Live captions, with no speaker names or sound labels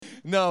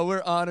No,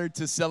 we're honored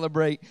to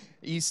celebrate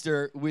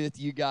Easter with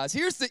you guys.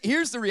 Here's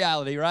the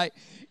reality, right?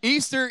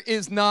 Easter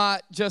is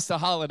not just a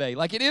holiday.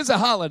 Like, it is a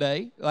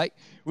holiday. Like,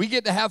 we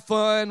get to have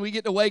fun. We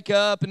get to wake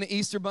up, and the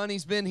Easter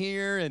bunny's been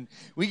here, and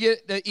we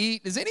get to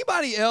eat. Does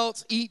anybody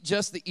else eat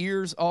just the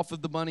ears off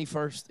of the bunny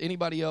first?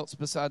 Anybody else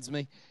besides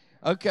me?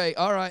 Okay,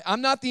 all right.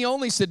 I'm not the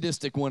only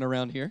sadistic one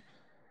around here,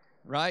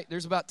 right?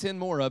 There's about 10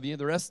 more of you.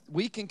 The rest,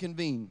 we can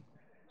convene.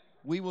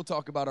 We will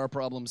talk about our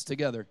problems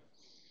together.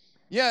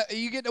 Yeah,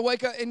 you get to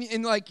wake up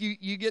and like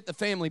you get the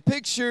family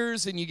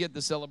pictures and you get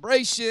the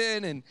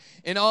celebration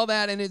and all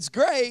that, and it's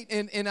great,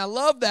 and I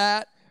love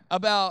that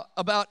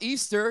about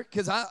Easter,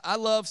 because I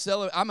love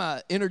celebrating. I'm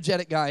an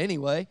energetic guy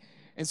anyway,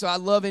 and so I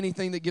love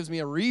anything that gives me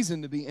a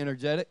reason to be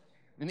energetic,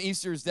 and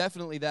Easter is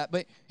definitely that.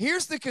 But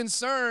here's the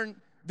concern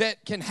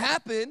that can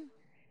happen,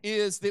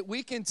 is that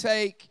we can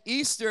take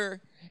Easter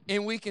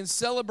and we can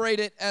celebrate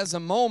it as a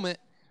moment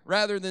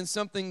rather than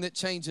something that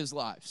changes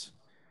lives.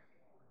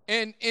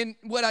 And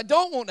what I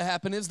don't want to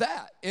happen is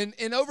that.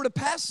 And over the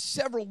past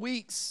several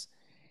weeks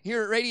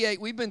here at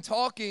Radiate, we've been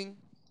talking,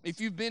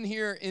 if you've been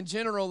here in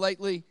general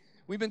lately,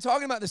 we've been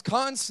talking about this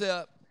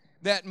concept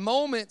that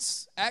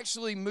moments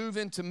actually move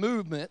into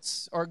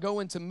movements, or go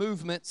into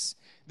movements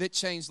that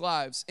change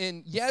lives.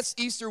 And yes,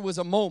 Easter was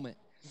a moment.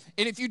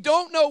 And if you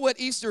don't know what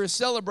Easter is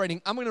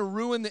celebrating, I'm going to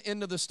ruin the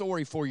end of the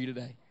story for you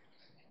today.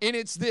 And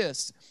it's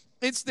this.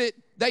 It's that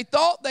they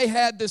thought they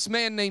had this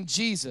man named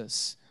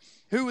Jesus,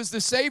 who was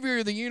the Savior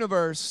of the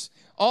universe,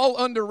 all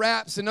under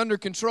wraps and under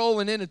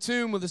control and in a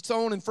tomb with a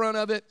stone in front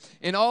of it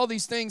and all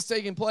these things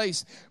taking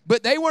place.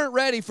 But they weren't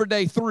ready for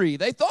day 3.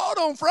 They thought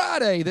on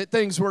Friday that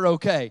things were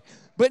okay.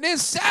 But then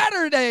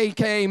Saturday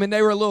came and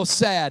they were a little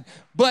sad.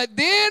 But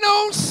then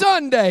on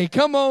Sunday,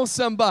 come on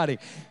somebody,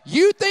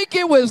 you think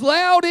it was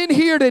loud in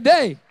here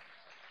today.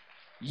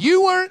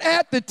 You weren't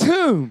at the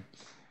tomb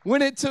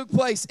when it took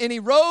place. And he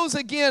rose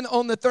again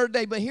on the 3rd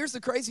day. But here's the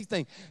crazy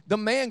thing. The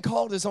man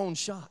called his own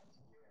shot.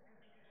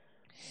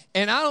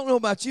 And I don't know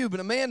about you,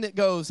 but a man that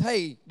goes,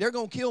 hey, they're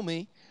going to kill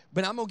me,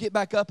 but I'm going to get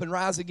back up and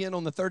rise again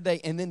on the 3rd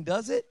day, and then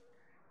does it,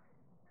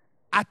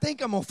 I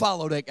think I'm going to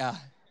follow that guy.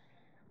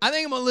 I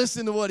think I'm going to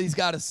listen to what he's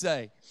got to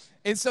say.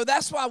 And so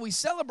that's why we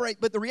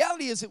celebrate. But the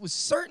reality is, it was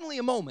certainly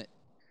a moment.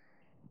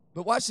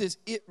 But watch this.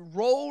 It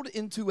rolled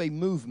into a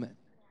movement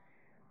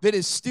that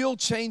is still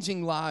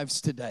changing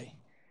lives today.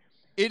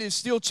 It has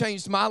still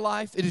changed my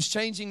life. It is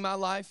changing my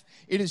life.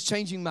 It is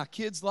changing my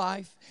kids'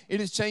 life. It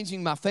is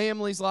changing my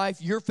family's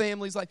life, your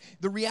family's life.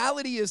 The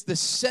reality is, the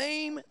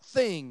same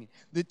thing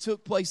that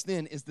took place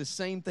then is the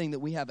same thing that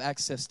we have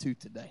access to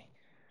today.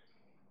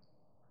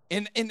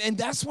 And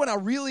that's what I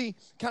really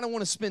kind of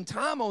want to spend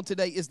time on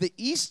today, is that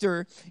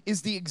Easter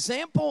is the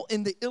example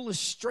and the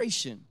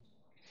illustration.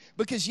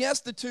 Because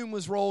yes, the tomb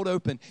was rolled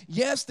open.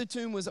 Yes, the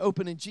tomb was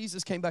open and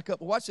Jesus came back up.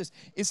 But watch this.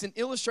 It's an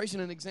illustration,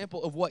 an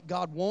example of what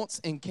God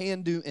wants and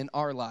can do in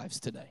our lives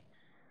today.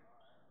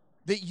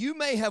 That you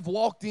may have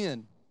walked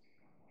in.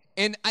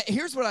 And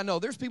here's what I know.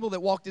 There's people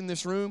that walked in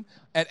this room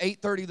at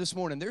 8:30 this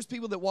morning. There's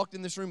people that walked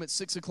in this room at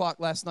 6 o'clock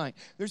last night.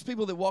 There's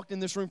people that walked in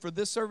this room for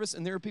this service,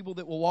 and there are people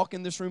that will walk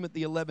in this room at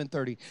the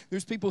 11:30.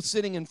 There's people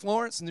sitting in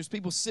Florence, and there's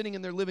people sitting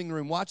in their living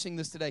room watching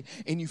this today,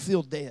 and you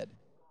feel dead.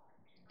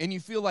 And you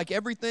feel like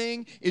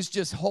everything is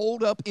just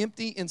holed up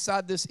empty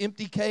inside this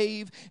empty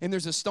cave, and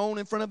there's a stone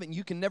in front of it, and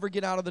you can never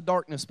get out of the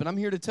darkness. But I'm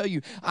here to tell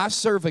you, I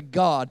serve a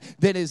God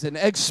that is an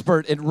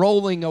expert at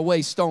rolling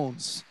away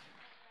stones.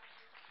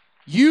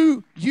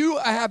 You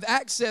have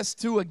access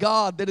to a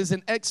God that is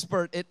an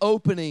expert at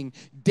opening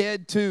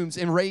dead tombs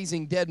and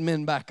raising dead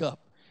men back up.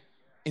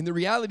 And the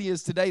reality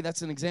is, today,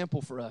 that's an example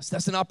for us.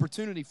 That's an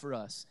opportunity for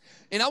us.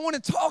 And I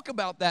want to talk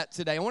about that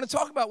today. I want to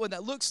talk about what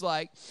that looks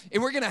like.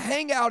 And we're going to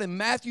hang out in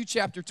Matthew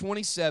chapter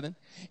 27.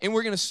 And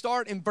we're going to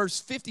start in verse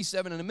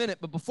 57 in a minute.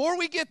 But before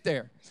we get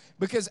there,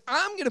 because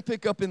I'm going to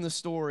pick up in the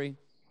story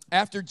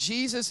after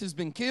Jesus has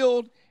been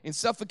killed and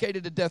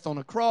suffocated to death on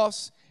a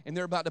cross, and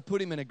they're about to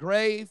put him in a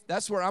grave.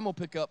 That's where I'm going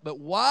to pick up. But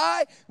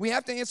why? We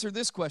have to answer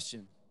this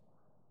question.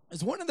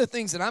 Is one of the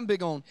things that I'm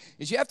big on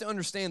is you have to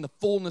understand the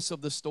fullness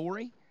of the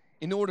story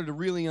in order to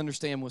really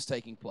understand what's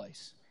taking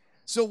place.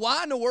 So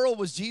why in the world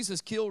was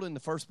Jesus killed in the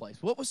first place?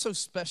 What was so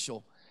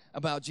special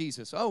about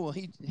Jesus? Oh, well,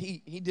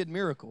 he did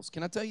miracles.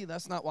 Can I tell you,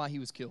 that's not why he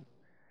was killed.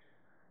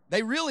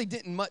 They really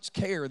didn't much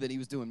care that he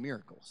was doing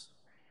miracles.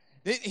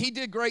 He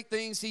did great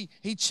things.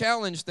 He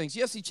challenged things.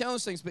 Yes, he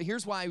challenged things, but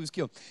here's why he was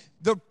killed.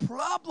 The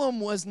problem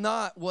was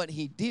not what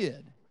he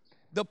did.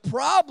 The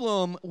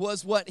problem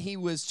was what he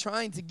was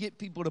trying to get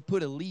people to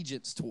put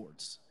allegiance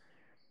towards.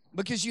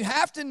 Because you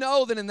have to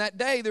know that in that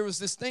day, there was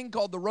this thing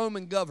called the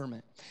Roman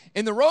government.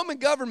 And the Roman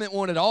government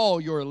wanted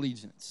all your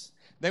allegiance.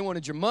 They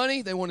wanted your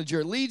money. They wanted your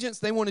allegiance.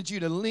 They wanted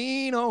you to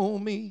lean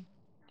on me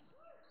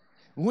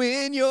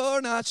when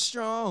you're not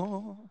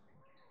strong.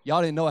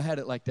 Y'all didn't know I had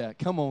it like that.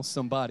 Come on,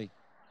 somebody.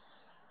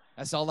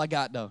 That's all I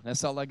got, though.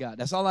 That's all I got.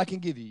 That's all I can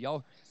give you.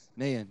 Y'all,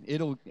 man,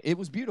 it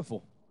was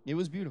beautiful. It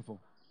was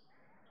beautiful.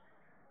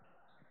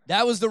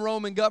 That was the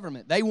Roman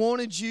government. They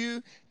wanted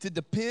you to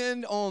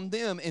depend on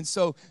them. And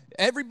so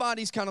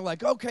everybody's kind of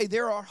like, okay,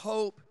 they're our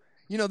hope.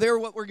 You know, they're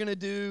what we're going to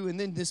do. And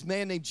then this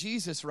man named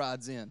Jesus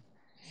rides in.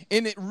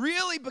 And it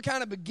really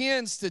kind of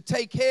begins to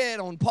take head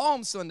on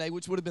Palm Sunday,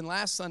 which would have been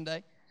last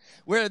Sunday,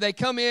 where they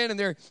come in and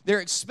they're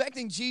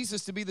expecting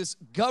Jesus to be this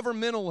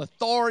governmental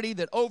authority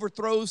that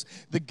overthrows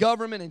the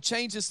government and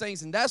changes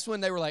things. And that's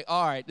when they were like,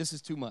 all right, this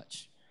is too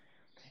much.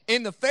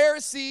 And the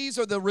Pharisees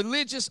or the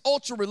religious,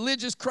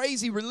 ultra-religious,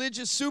 crazy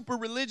religious, super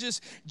religious,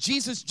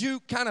 Jesus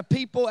juke kind of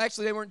people.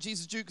 Actually, they weren't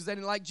Jesus juke because they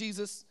didn't like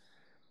Jesus.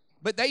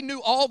 But they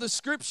knew all the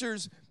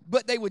scriptures,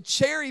 but they would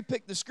cherry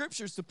pick the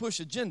scriptures to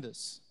push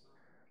agendas.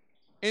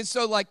 And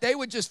so like they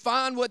would just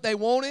find what they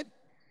wanted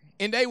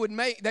and they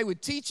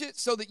would teach it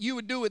so that you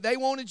would do what they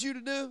wanted you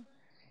to do.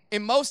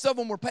 And most of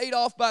them were paid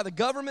off by the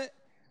government.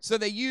 So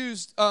they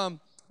used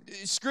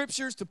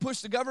scriptures to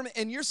push the government.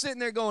 And you're sitting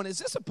there going, is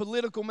this a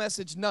political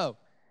message? No.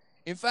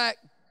 In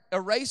fact,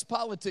 erase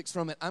politics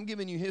from it. I'm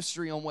giving you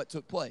history on what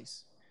took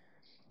place.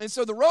 And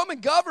so the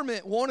Roman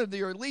government wanted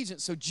their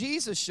allegiance. So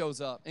Jesus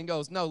shows up and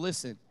goes, no,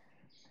 listen.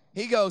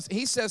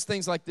 He says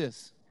things like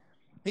this.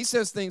 He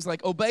says things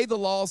like, obey the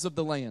laws of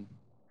the land,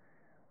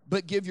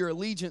 but give your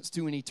allegiance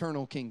to an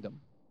eternal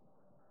kingdom.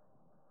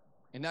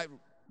 And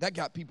that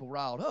got people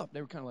riled up.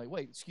 They were kind of like,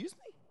 wait, excuse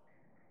me?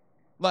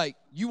 Like,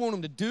 you want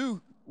them to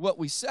do what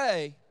we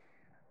say,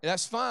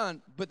 that's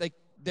fine, but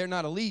they're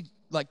not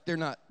like they're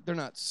not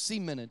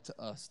cemented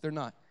to us. They're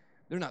not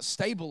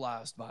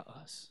stabilized by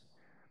us.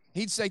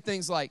 He'd say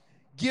things like,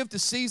 give to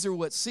Caesar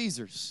what's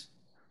Caesar's,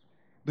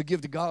 but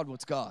give to God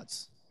what's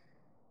God's.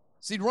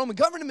 See, the Roman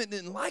government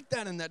didn't like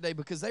that in that day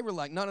because they were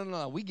like,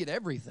 no, we get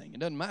everything. It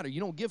doesn't matter. You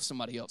don't give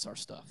somebody else our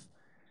stuff.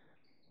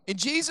 And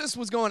Jesus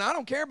was going, I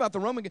don't care about the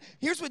Roman.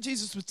 Here's what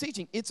Jesus was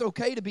teaching. It's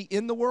okay to be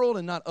in the world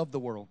and not of the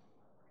world.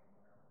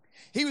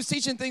 He was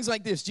teaching things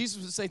like this.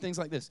 Jesus would say things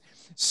like this.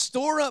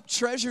 Store up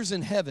treasures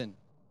in heaven,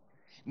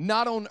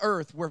 not on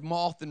earth where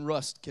moth and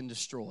rust can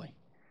destroy.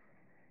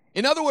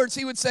 In other words,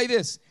 he would say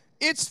this.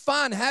 It's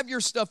fine, have your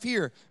stuff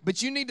here,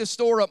 but you need to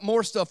store up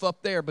more stuff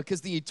up there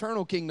because the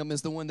eternal kingdom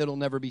is the one that'll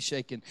never be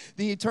shaken.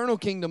 The eternal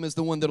kingdom is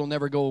the one that'll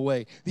never go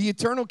away. The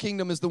eternal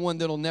kingdom is the one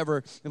that'll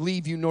never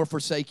leave you nor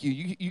forsake you.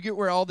 You get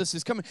where all this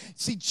is coming.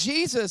 See,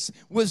 Jesus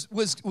was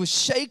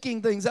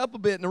shaking things up a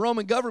bit, and the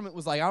Roman government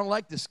was like, I don't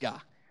like this guy.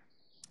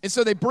 And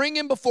so they bring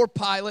him before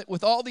Pilate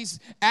with all these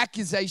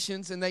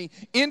accusations, and they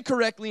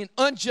incorrectly and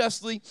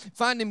unjustly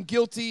find him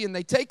guilty, and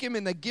they take him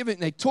and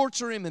they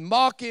torture him and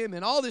mock him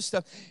and all this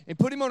stuff and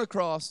put him on a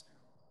cross.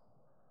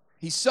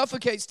 He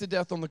suffocates to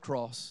death on the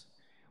cross,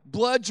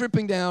 blood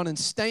dripping down and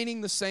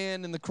staining the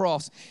sand in the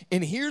cross.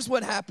 And here's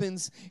what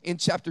happens in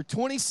chapter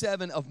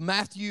 27 of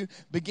Matthew,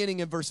 beginning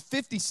in verse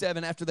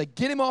 57. After they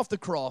get him off the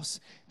cross,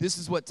 this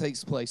is what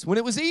takes place. When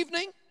it was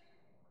evening,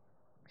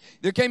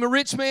 there came a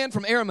rich man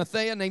from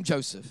Arimathea named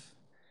Joseph,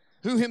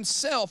 who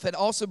himself had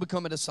also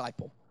become a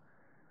disciple.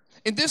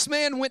 And this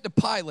man went to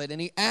Pilate, and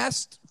he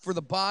asked for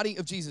the body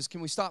of Jesus. Can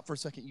we stop for a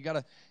second?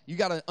 You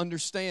gotta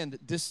understand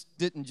that this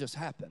didn't just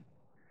happen.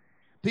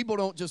 People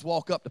don't just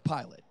walk up to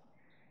Pilate.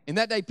 In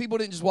that day, people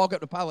didn't just walk up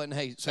to Pilate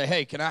and say,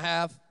 hey, can I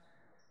have?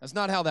 That's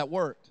not how that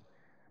worked.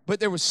 But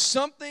there was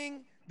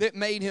something that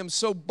made him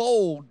so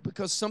bold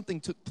because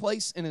something took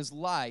place in his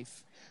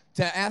life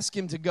to ask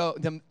him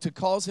to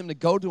cause him to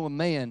go to a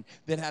man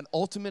that had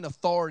ultimate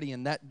authority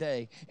in that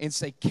day and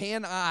say,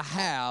 can I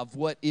have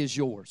what is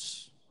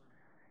yours?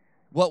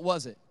 What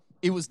was it?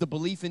 It was the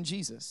belief in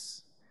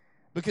Jesus.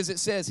 Because it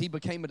says he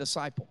became a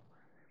disciple.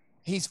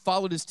 He's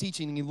followed his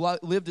teaching and he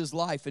lived his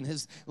life, and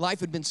his life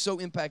had been so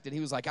impacted. He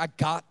was like, I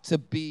got to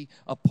be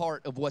a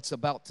part of what's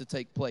about to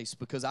take place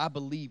because I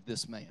believe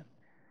this man.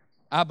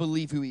 I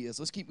believe who he is.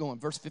 Let's keep going.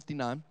 Verse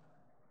 59.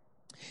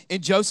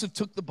 And Joseph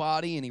took the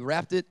body and he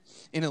wrapped it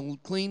in a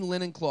clean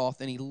linen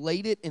cloth, and he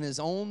laid it in his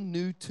own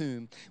new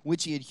tomb,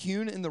 which he had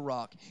hewn in the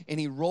rock. And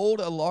he rolled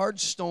a large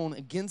stone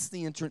against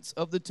the entrance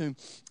of the tomb,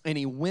 and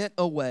he went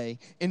away.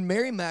 And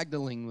Mary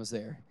Magdalene was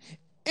there,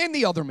 and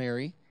the other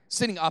Mary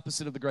sitting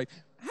opposite of the grave.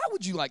 How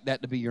would you like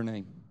that to be your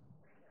name?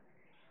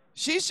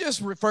 She's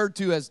just referred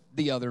to as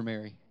the other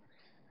Mary.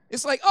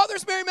 It's like, oh,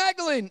 there's Mary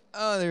Magdalene.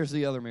 Oh, there's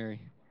the other Mary.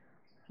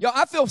 Yo,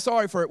 I feel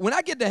sorry for her. When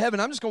I get to heaven,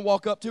 I'm just going to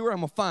walk up to her. I'm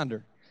going to find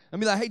her. I'll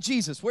be like, hey,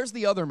 Jesus, where's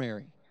the other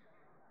Mary?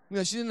 You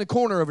know, she's in the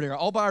corner over there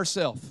all by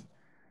herself.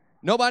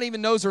 Nobody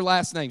even knows her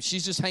last name.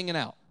 She's just hanging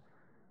out.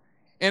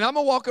 And I'm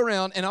going to walk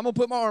around, and I'm going to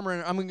put my arm around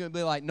her. I'm going to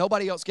be like,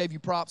 nobody else gave you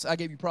props. I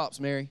gave you props,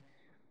 Mary.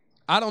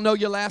 I don't know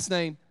your last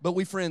name, but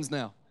we friends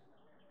now.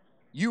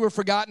 You were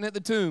forgotten at the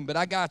tomb, but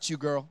I got you,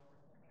 girl.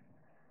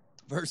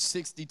 Verse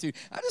 62.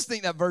 I just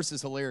think that verse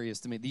is hilarious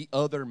to me, the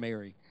other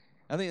Mary.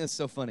 I think that's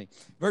so funny.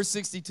 Verse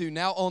 62.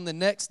 Now on the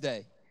next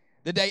day,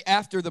 the day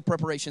after the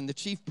preparation, the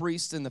chief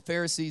priests and the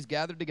Pharisees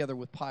gathered together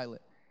with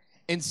Pilate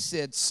and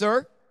said,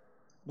 Sir,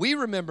 we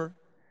remember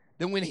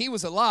that when he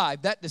was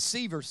alive, that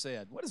deceiver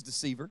said, what is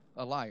deceiver?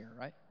 A liar,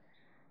 right?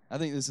 I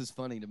think this is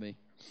funny to me.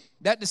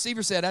 That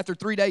deceiver said, after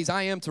 3 days,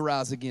 I am to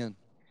rise again.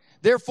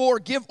 Therefore,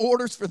 give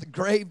orders for the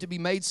grave to be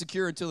made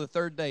secure until the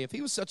third day. If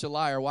he was such a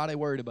liar, why are they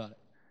worried about it?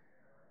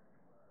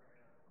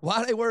 Why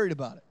are they worried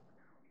about it?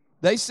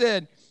 They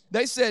said,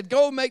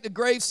 go make the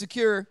grave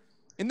secure.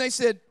 And they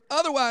said,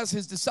 otherwise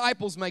his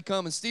disciples may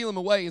come and steal him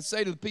away and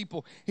say to the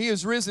people, he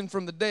is risen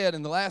from the dead,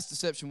 and the last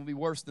deception will be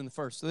worse than the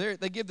first. So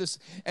they give this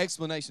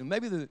explanation.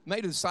 Maybe the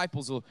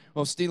disciples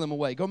will steal him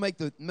away. Go make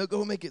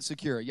it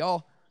secure.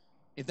 Y'all,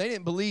 if they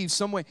didn't believe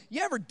some way,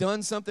 you ever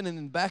done something and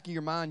in the back of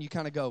your mind you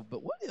kind of go,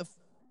 but what if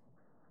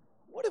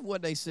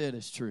what they said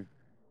is true?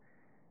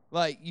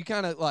 Like, you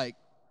kind of like,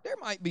 there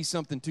might be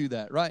something to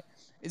that, right?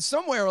 It's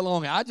somewhere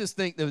along. I just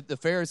think the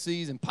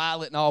Pharisees and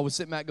Pilate and all was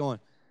sitting back going,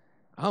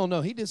 I don't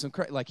know. He did some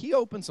crazy. Like, he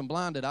opened some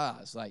blinded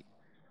eyes. Like,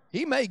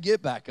 he may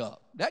get back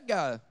up. That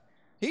guy,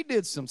 he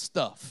did some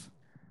stuff.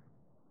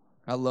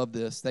 I love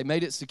this. They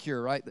made it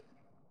secure, right?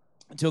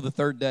 Until the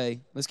third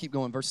day. Let's keep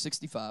going. Verse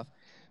 65.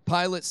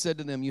 Pilate said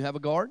to them, you have a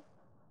guard?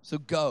 So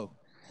go.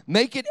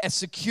 Make it as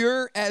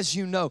secure as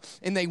you know.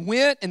 And they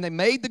went and they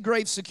made the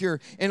grave secure.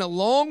 And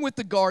along with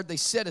the guard, they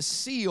set a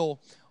seal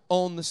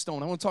on the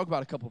stone. I want to talk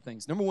about a couple of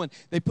things. Number one,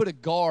 they put a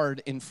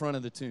guard in front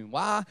of the tomb.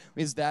 Why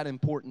is that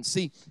important?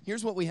 See,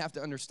 here's what we have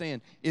to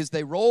understand, is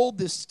they rolled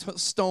this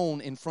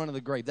stone in front of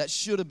the grave. That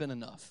should have been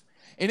enough.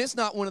 And it's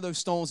not one of those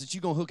stones that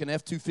you're going to hook an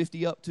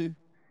F-250 up to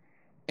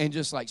and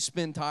just like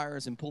spin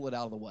tires and pull it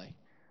out of the way.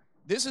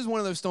 This is one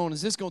of those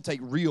stones, this is going to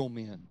take real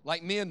men.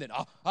 Like men that,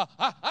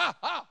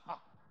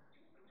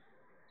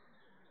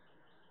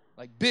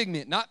 like big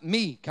men, not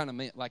me kind of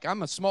men. Like,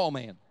 I'm a small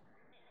man.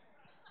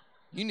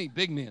 You need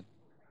big men.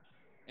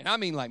 And I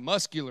mean like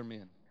muscular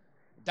men.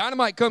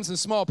 Dynamite comes in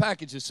small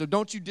packages, so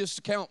don't you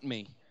discount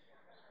me.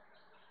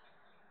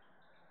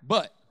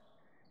 But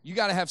you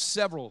got to have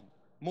several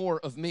more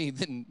of me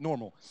than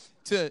normal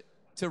to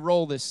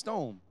roll this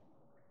stone.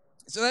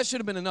 So that should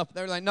have been enough.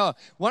 They're like, no,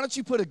 why don't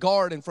you put a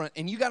guard in front?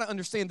 And you got to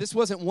understand, this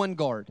wasn't one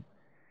guard.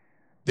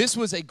 This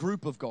was a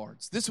group of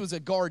guards. This was a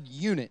guard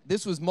unit.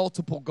 This was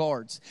multiple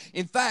guards.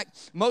 In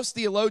fact, most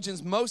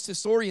theologians, most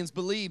historians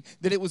believe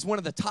that it was one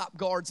of the top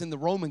guards in the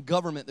Roman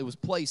government that was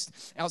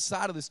placed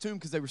outside of this tomb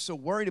because they were so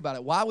worried about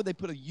it. Why would they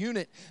put a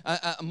unit,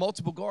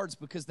 multiple guards?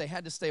 Because they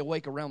had to stay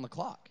awake around the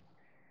clock.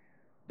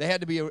 They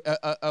had to be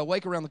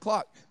awake around the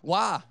clock.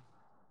 Why?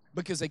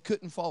 Because they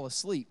couldn't fall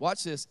asleep.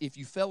 Watch this. If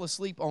you fell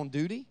asleep on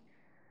duty,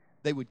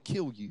 they would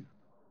kill you.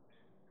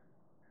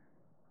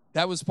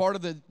 That was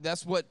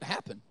that's what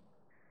happened.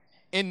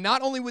 And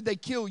not only would they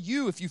kill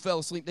you if you fell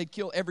asleep, they'd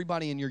kill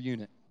everybody in your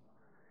unit.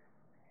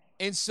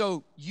 And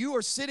so you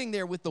are sitting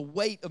there with the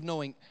weight of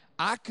knowing,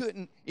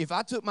 if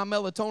I took my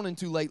melatonin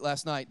too late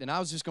last night, then I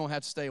was just going to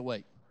have to stay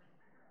awake.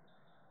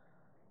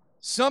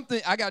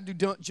 I got to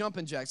do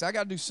jumping jacks. I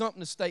got to do something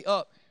to stay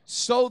up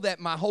so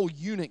that my whole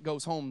unit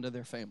goes home to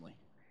their family.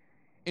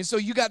 And so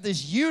you got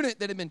this unit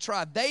that had been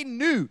tried. They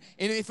knew,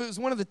 and if it was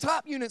one of the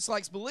top units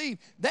like believe,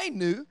 they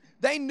knew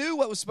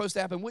what was supposed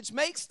to happen, which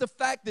makes the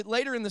fact that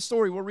later in the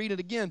story, we'll read it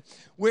again,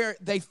 where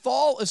they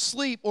fall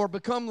asleep or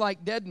become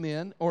like dead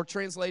men, or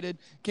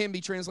can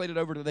be translated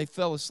over to they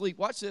fell asleep.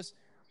 Watch this.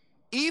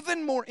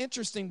 Even more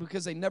interesting,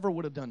 because they never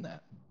would have done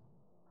that.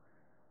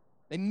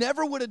 They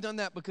never would have done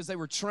that because they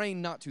were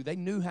trained not to. They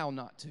knew how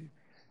not to.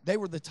 They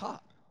were the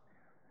top.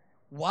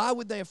 Why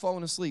would they have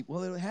fallen asleep?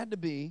 Well, it had to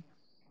be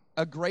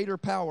a greater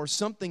power.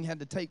 Something had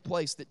to take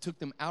place that took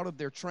them out of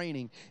their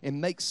training and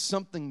make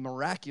something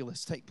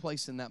miraculous take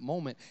place in that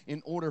moment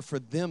in order for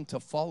them to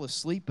fall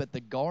asleep at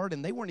the guard.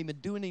 And they weren't even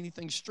doing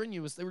anything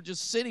strenuous. They were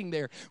just sitting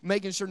there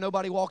making sure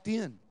nobody walked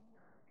in.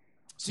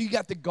 So you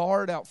got the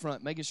guard out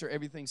front making sure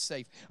everything's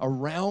safe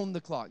around the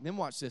clock. Then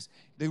watch this.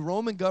 The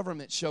Roman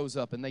government shows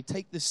up and they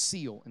take this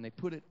seal and they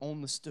put it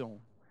on the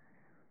stone.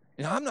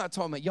 And I'm not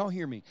talking about, y'all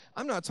hear me,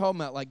 I'm not talking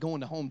about like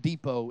going to Home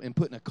Depot and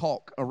putting a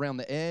caulk around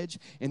the edge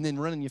and then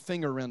running your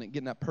finger around it and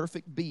getting that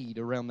perfect bead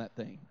around that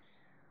thing.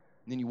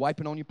 And then you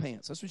wipe it on your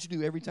pants. That's what you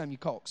do every time you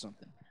caulk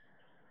something.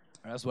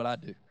 That's what I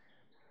do.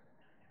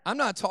 I'm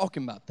not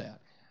talking about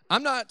that.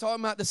 I'm not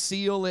talking about the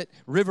seal at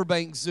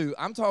Riverbank Zoo.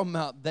 I'm talking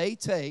about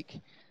that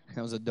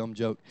was a dumb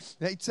joke.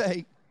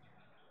 It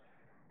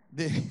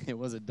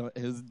was a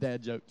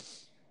dad joke.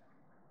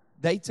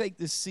 They take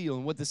this seal,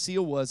 and what the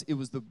seal was, it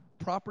was the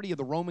property of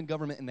the Roman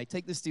government, and they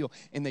take this seal,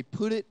 and they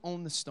put it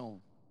on the stone.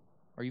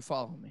 Are you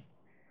following me?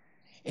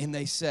 And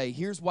they say,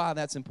 here's why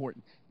that's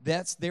important.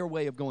 That's their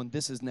way of going,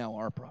 this is now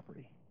our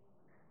property.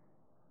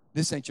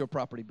 This ain't your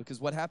property, because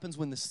what happens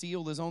when the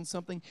seal is on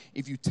something,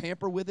 if you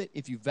tamper with it,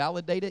 if you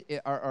validate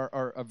it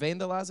or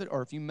vandalize it,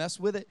 or if you mess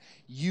with it,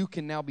 you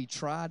can now be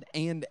tried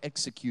and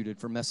executed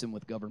for messing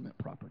with government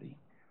property.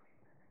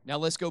 Now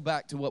let's go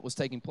back to what was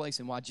taking place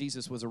and why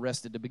Jesus was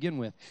arrested to begin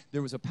with.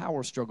 There was a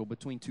power struggle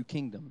between two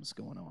kingdoms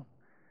going on,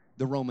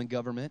 the Roman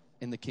government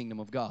and the kingdom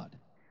of God.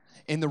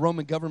 And the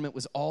Roman government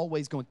was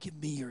always going, give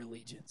me your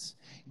allegiance.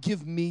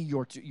 Give me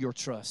your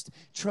trust.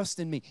 Trust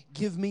in me.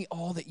 Give me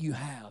all that you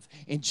have.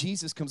 And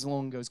Jesus comes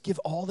along and goes, give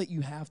all that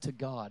you have to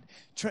God.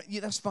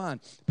 Yeah, that's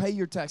fine. Pay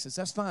your taxes.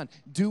 That's fine.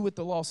 Do what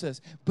the law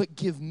says. But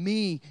give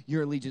me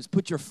your allegiance.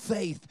 Put your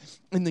faith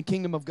in the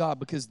kingdom of God,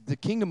 because the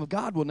kingdom of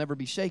God will never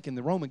be shaken.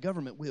 The Roman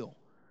government will.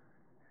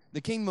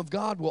 The kingdom of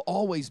God will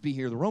always be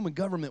here. The Roman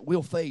government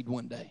will fade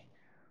one day.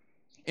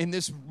 And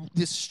this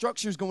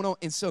structure is going on.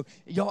 And so,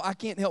 y'all, I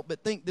can't help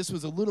but think this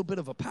was a little bit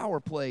of a power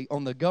play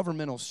on the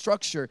governmental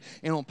structure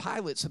and on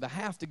Pilate's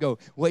behalf to go,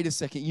 wait a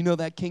second, you know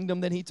that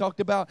kingdom that he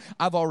talked about?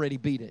 I've already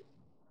beat it.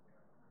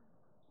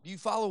 Do you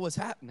follow what's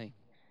happening?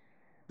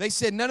 They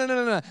said,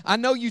 no. I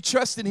know you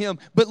trusted him,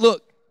 but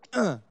look,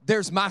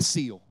 there's my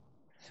seal.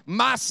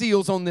 My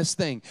seal's on this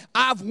thing.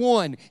 I've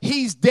won.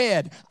 He's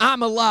dead.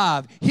 I'm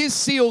alive. His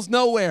seal's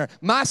nowhere.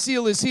 My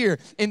seal is here.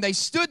 And they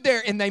stood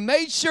there and they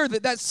made sure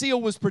that that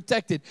seal was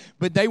protected.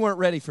 But they weren't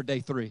ready for day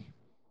 3.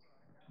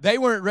 They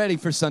weren't ready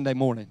for Sunday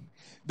morning.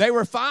 They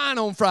were fine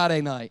on Friday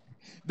night.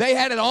 They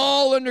had it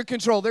all under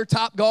control. Their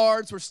top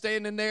guards were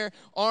standing there,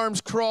 arms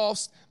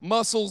crossed,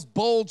 muscles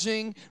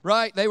bulging,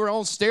 right? They were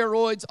on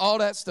steroids, all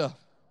that stuff.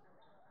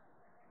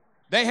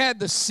 They had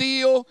the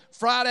seal.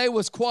 Friday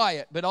was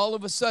quiet, but all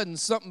of a sudden,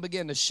 something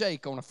began to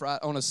shake on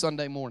a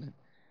Sunday morning.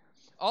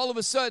 All of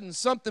a sudden,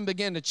 something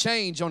began to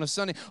change on a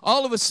Sunday.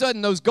 All of a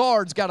sudden, those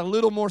guards got a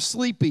little more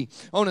sleepy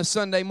on a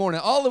Sunday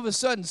morning. All of a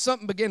sudden,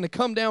 something began to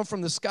come down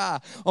from the sky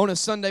on a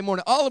Sunday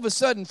morning. All of a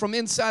sudden, from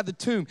inside the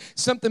tomb,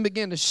 something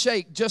began to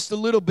shake just a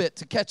little bit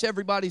to catch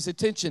everybody's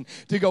attention,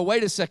 to go,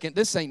 wait a second,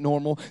 this ain't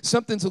normal.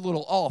 Something's a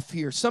little off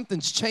here.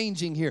 Something's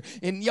changing here.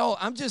 And y'all,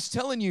 I'm just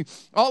telling you,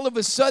 all of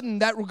a sudden,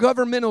 that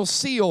governmental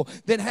seal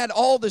that had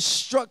all the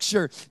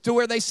structure to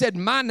where they said,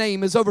 my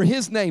name is over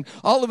his name.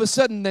 All of a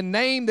sudden, the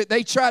name that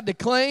they tried to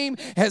claim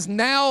has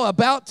now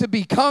about to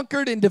be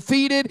conquered and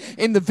defeated,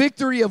 and the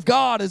victory of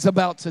God is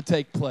about to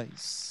take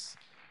place.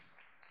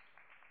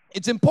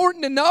 It's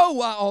important to know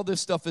why all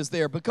this stuff is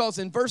there, because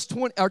in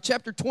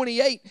chapter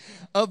 28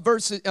 of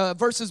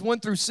verses 1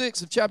 through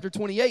 6 of chapter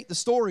 28, the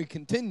story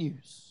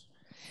continues.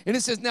 And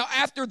it says, now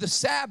after the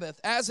Sabbath,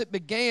 as it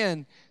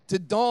began to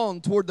dawn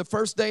toward the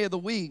first day of the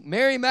week,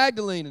 Mary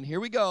Magdalene, and here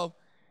we go,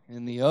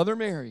 and the other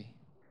Mary.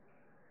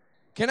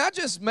 Can I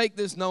just make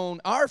this known?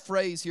 Our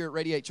phrase here at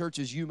Radiate Church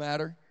is you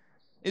matter.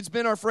 It's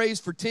been our phrase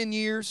for 10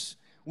 years.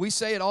 We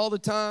say it all the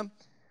time.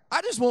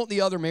 I just want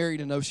the other Mary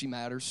to know she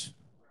matters.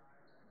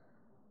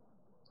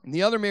 And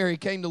the other Mary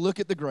came to look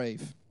at the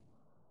grave.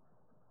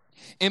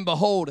 And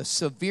behold, a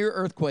severe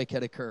earthquake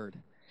had occurred.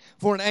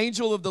 For an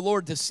angel of the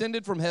Lord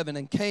descended from heaven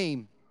and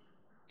came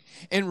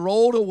and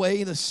rolled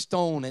away the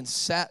stone and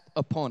sat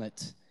upon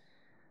it.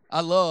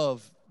 I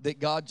love that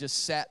God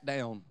just sat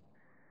down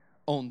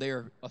on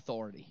their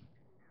authority.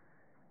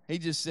 He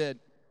just said,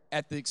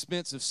 at the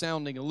expense of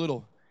sounding a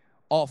little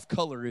off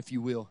color, if you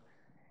will,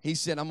 he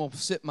said, I'm going to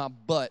sit my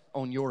butt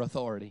on your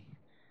authority.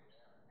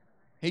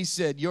 He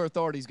said, your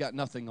authority's got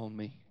nothing on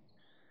me,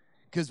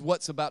 because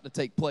what's about to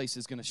take place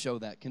is going to show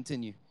that.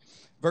 Continue.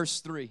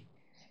 Verse 3.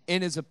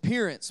 And his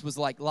appearance was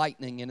like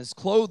lightning, and his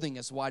clothing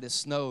as white as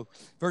snow.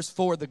 Verse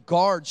 4. The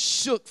guards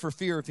shook for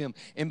fear of him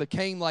and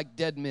became like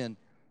dead men.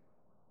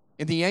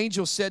 And the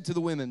angel said to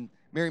the women,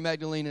 Mary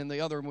Magdalene and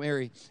the other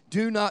Mary,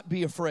 do not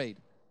be afraid,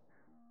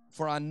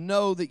 for I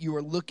know that you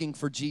are looking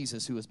for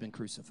Jesus who has been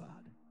crucified.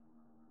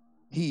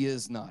 He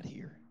is not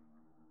here,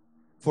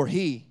 for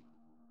he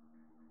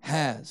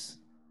has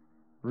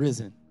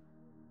risen.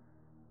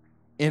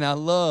 And I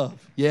love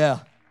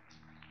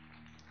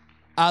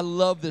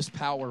this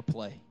power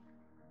play.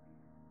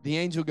 The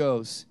angel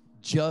goes,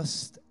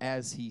 just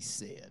as he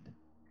said,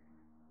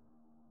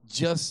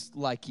 just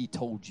like he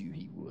told you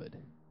he would,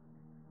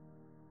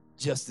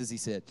 just as he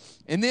said.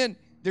 And then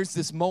there's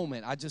this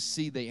moment, I just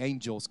see the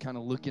angels kind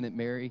of looking at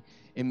Mary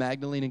and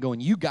Magdalene and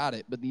going, you got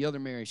it. But the other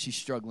Mary, she's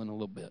struggling a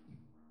little bit.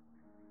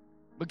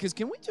 Because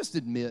can we just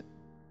admit,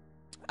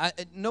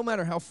 no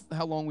matter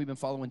how long we've been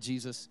following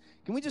Jesus,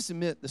 can we just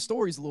admit the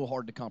story's a little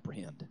hard to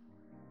comprehend?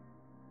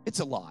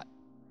 It's a lot.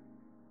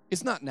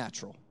 It's not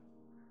natural.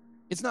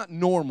 It's not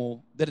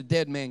normal that a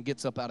dead man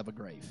gets up out of a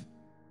grave.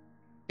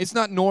 It's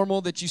not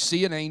normal that you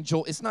see an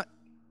angel. It's not.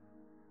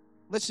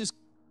 Let's just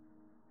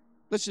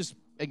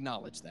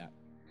acknowledge that.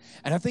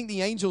 And I think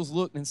the angels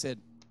looked and said,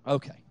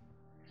 okay,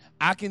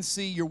 I can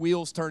see your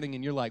wheels turning,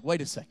 and you're like,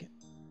 wait a second.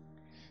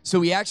 So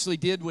he actually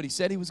did what he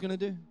said he was going to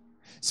do?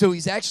 So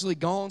he's actually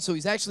gone? So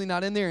he's actually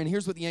not in there? And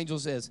here's what the angel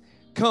says.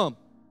 Come,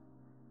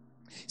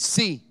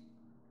 see.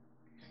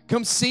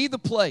 Come see the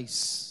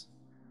place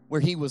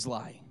where he was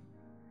lying.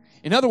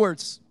 In other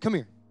words, come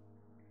here.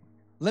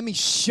 Let me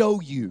show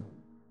you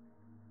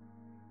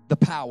the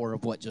power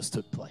of what just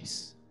took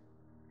place.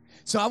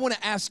 So I want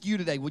to ask you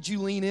today, would you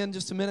lean in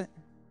just a minute?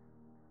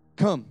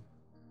 Come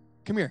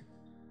here.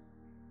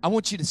 I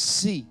want you to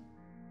see.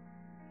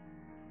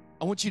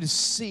 I want you to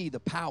see the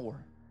power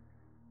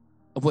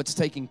of what's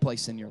taking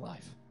place in your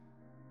life.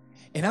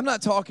 And I'm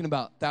not talking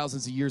about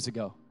thousands of years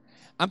ago.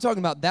 I'm talking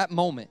about that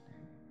moment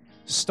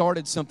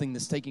started something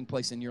that's taking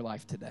place in your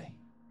life today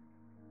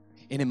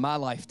and in my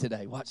life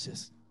today. Watch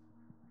this.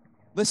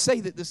 Let's say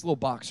that this little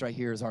box right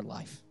here is our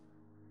life.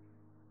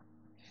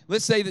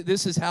 Let's say that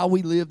this is how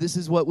we live. This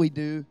is what we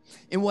do.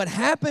 And what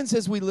happens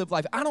as we live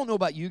life, I don't know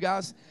about you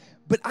guys,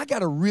 but I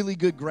got a really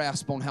good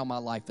grasp on how my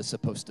life is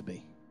supposed to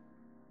be.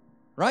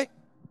 Right?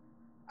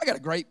 I got a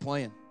great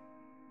plan.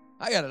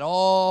 I got it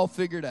all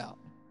figured out.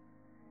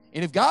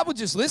 And if God would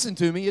just listen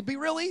to me, it'd be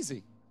real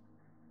easy.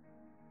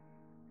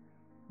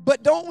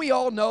 But don't we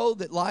all know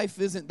that life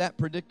isn't that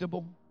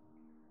predictable?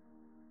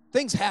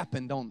 Things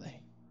happen, don't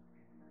they?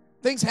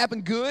 Things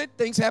happen good,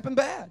 things happen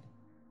bad.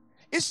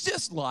 It's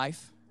just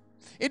life.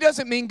 It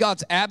doesn't mean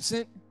God's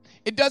absent.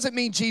 It doesn't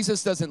mean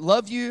Jesus doesn't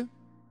love you.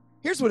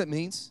 Here's what it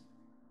means.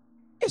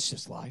 It's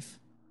just life.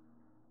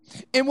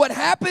 And what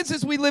happens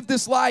as we live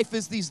this life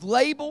is these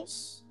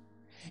labels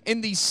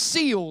and these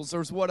seals,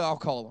 or is what I'll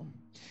call them,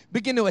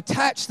 begin to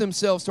attach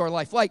themselves to our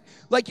life. Like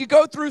you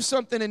go through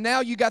something and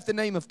now you got the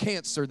name of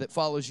cancer that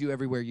follows you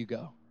everywhere you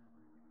go.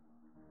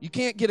 You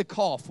can't get a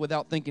cough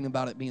without thinking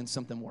about it being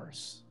something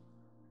worse.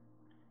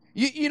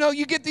 You know,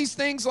 you get these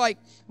things like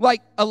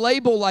a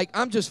label like,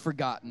 I'm just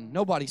forgotten.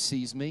 Nobody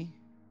sees me.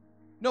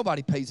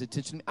 Nobody pays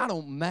attention to me. I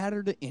don't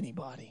matter to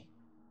anybody.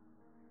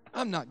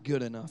 I'm not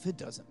good enough. It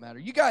doesn't matter.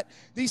 You got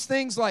these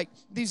things like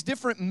these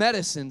different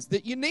medicines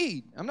that you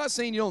need. I'm not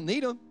saying you don't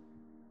need them,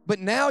 but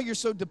now you're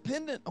so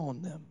dependent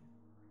on them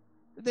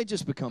that they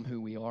just become who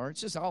we are.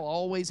 It's just, I'll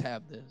always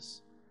have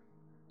this.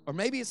 Or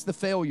maybe it's the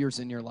failures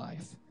in your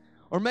life.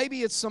 Or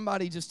maybe it's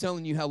somebody just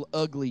telling you how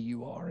ugly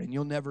you are and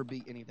you'll never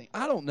be anything.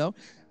 I don't know.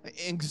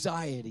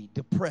 Anxiety,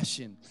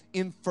 depression,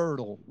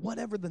 infertile,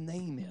 whatever the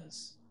name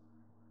is.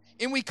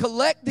 And we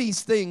collect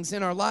these things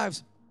in our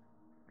lives.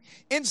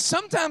 And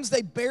sometimes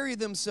they bury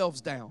themselves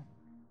down.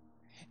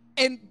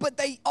 But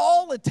they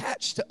all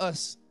attach to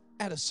us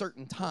at a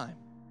certain time.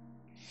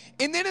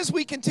 And then as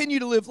we continue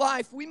to live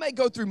life, we may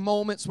go through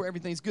moments where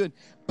everything's good.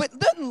 But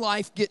doesn't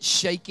life get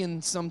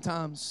shaken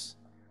sometimes?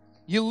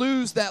 You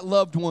lose that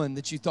loved one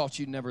that you thought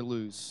you'd never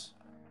lose.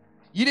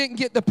 You didn't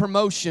get the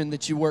promotion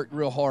that you worked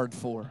real hard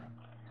for.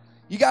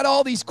 You got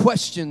all these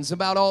questions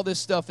about all this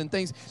stuff and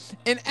things.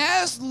 And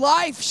as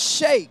life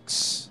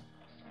shakes,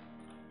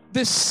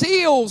 the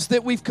seals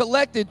that we've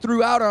collected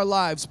throughout our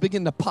lives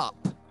begin to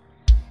pop.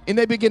 And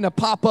they begin to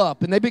pop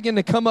up, and they begin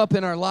to come up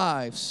in our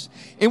lives.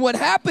 And what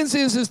happens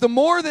is the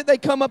more that they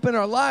come up in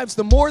our lives,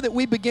 the more that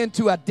we begin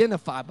to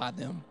identify by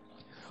them.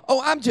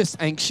 Oh, I'm just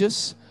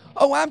anxious.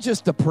 Oh, I'm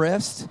just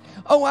depressed.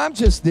 Oh, I'm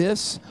just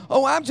this.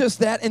 Oh, I'm just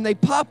that. And they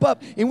pop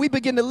up, and we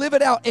begin to live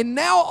it out. And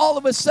now, all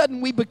of a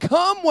sudden, we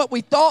become what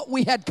we thought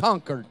we had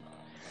conquered.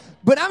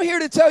 But I'm here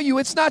to tell you,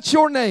 it's not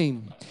your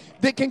name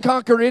that can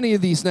conquer any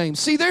of these names.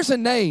 See, there's a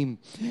name,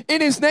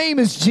 and his name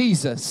is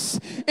Jesus.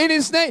 In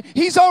his name,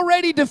 he's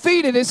already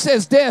defeated, it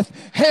says, death,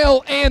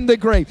 hell, and the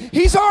grave.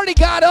 He's already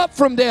got up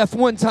from death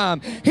one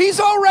time.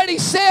 He's already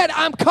said,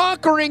 I'm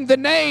conquering the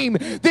name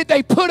that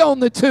they put on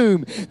the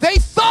tomb. They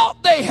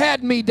thought they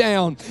had me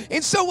down.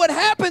 And so what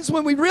happens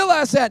when we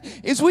realize that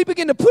is we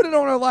begin to put it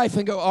on our life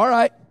and go, all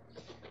right,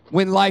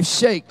 when life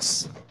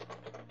shakes,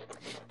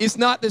 it's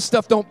not that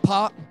stuff don't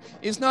pop.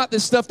 It's not that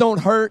stuff don't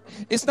hurt.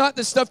 It's not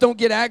that stuff don't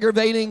get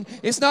aggravating.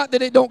 It's not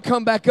that it don't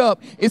come back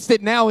up. It's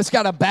that now it's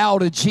got to bow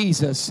to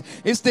Jesus.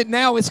 It's that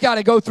now it's got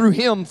to go through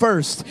him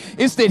first.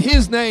 It's that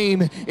his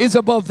name is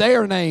above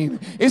their name.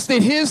 It's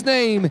that his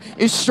name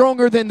is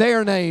stronger than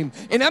their name.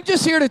 And I'm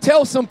just here to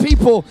tell some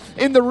people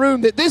in the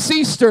room that this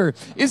Easter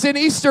is an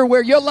Easter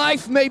where your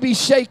life may be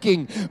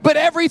shaking, but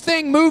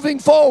everything moving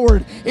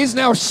forward is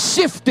now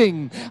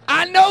shifting.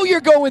 I know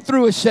you're going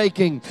through a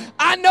shaking.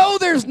 I know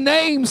there's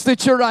names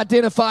that you're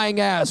identifying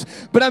as,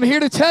 but I'm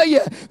here to tell you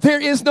there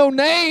is no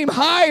name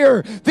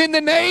higher than the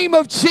name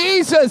of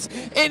Jesus,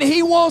 and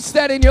he wants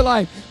that in your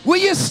life. Will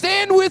you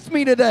stand with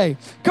me today?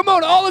 Come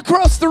on, all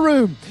across the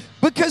room,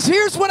 because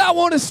here's what I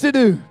want us to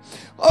do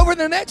over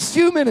the next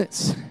few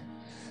minutes.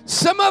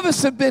 Some of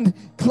us have been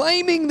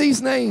claiming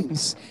these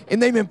names,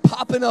 and they've been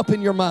popping up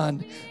in your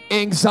mind.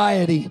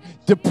 Anxiety,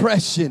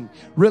 depression,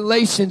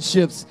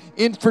 relationships,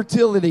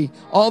 infertility,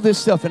 all this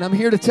stuff. And I'm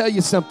here to tell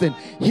you something.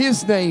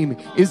 His name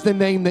is the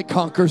name that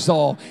conquers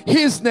all.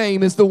 His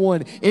name is the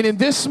one. And in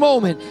this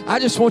moment, I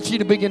just want you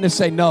to begin to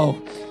say, no,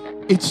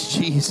 it's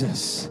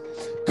Jesus.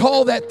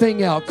 Call that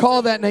thing out.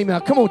 Call that name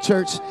out. Come on,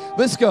 church.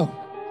 Let's go.